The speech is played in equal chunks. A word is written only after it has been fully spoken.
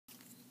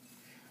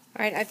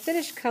Alright, I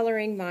finished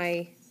coloring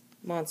my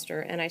monster,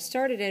 and I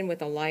started in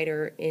with a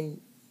lighter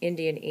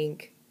Indian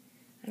ink.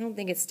 I don't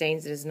think it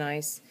stains it as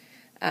nice.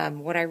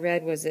 What I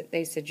read was that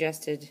they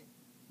suggested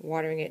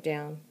watering it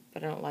down,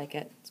 but I don't like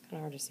it. It's kind of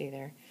hard to see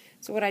there.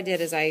 So what I did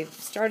is I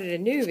started a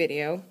new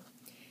video,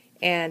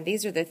 and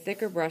these are the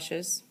thicker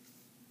brushes,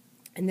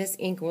 and this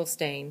ink will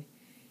stain,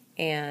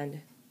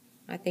 and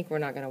I think we're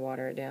not going to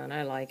water it down.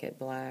 I like it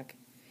black.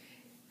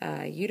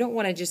 You don't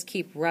want to just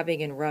keep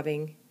rubbing and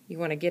rubbing. You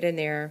want to get in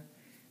there.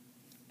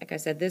 Like I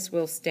said, this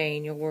will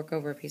stain. You'll work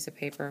over a piece of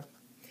paper.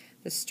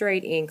 The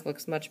straight ink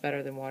looks much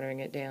better than watering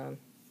it down.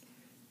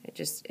 It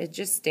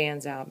just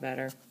stands out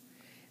better.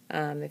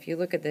 If you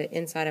look at the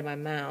inside of my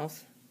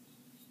mouth,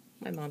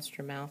 my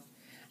monster mouth,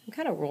 I'm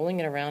kind of rolling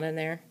it around in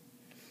there.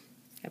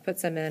 I put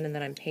some in and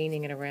then I'm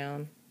painting it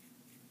around.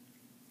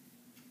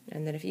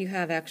 And then if you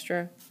have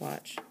extra,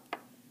 watch. I'm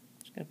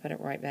just going to put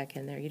it right back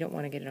in there. You don't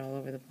want to get it all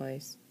over the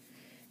place.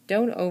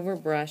 Don't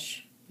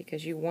overbrush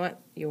because you want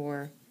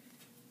your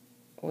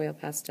oil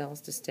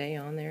pastels to stay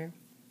on there.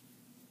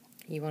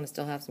 You want to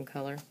still have some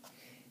color.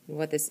 And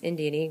what this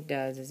Indian ink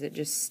does is it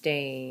just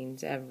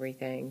stains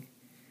everything.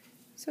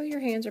 So your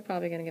hands are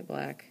probably going to get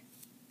black.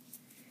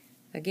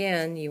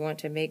 Again, you want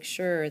to make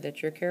sure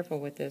that you're careful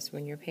with this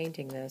when you're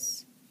painting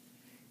this,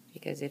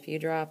 because if you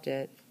dropped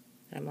it,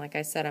 like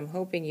I said, I'm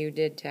hoping you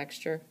did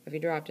texture. If you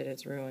dropped it,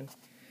 it's ruined.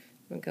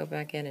 I'm going to go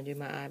back in and do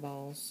my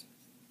eyeballs.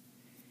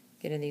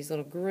 Get in these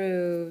little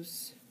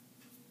grooves.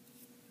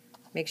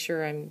 Make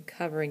sure I'm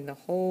covering the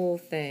whole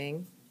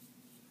thing.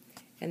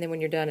 And then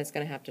when you're done, it's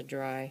going to have to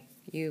dry.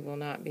 You will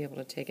not be able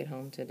to take it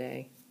home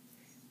today.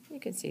 You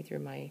can see through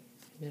my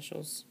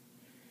initials.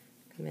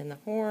 Come in the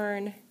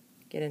horn,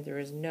 get in through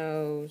his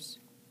nose.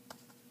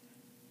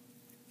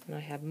 And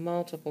I have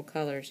multiple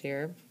colors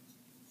here.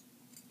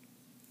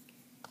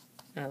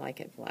 I like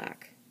it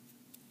black.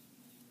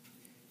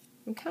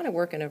 I'm kind of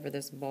working over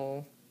this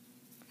bowl.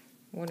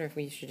 I wonder if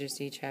we should just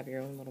each have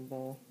your own little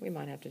bowl. We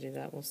might have to do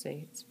that. We'll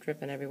see. It's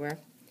dripping everywhere.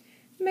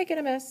 Making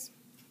a mess.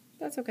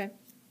 That's okay.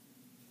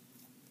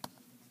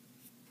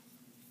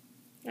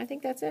 I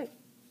think that's it.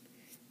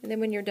 And then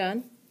when you're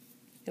done,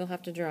 you'll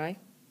have to dry.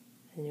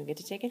 And you'll get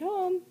to take it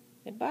home.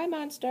 Goodbye,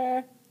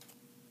 monster.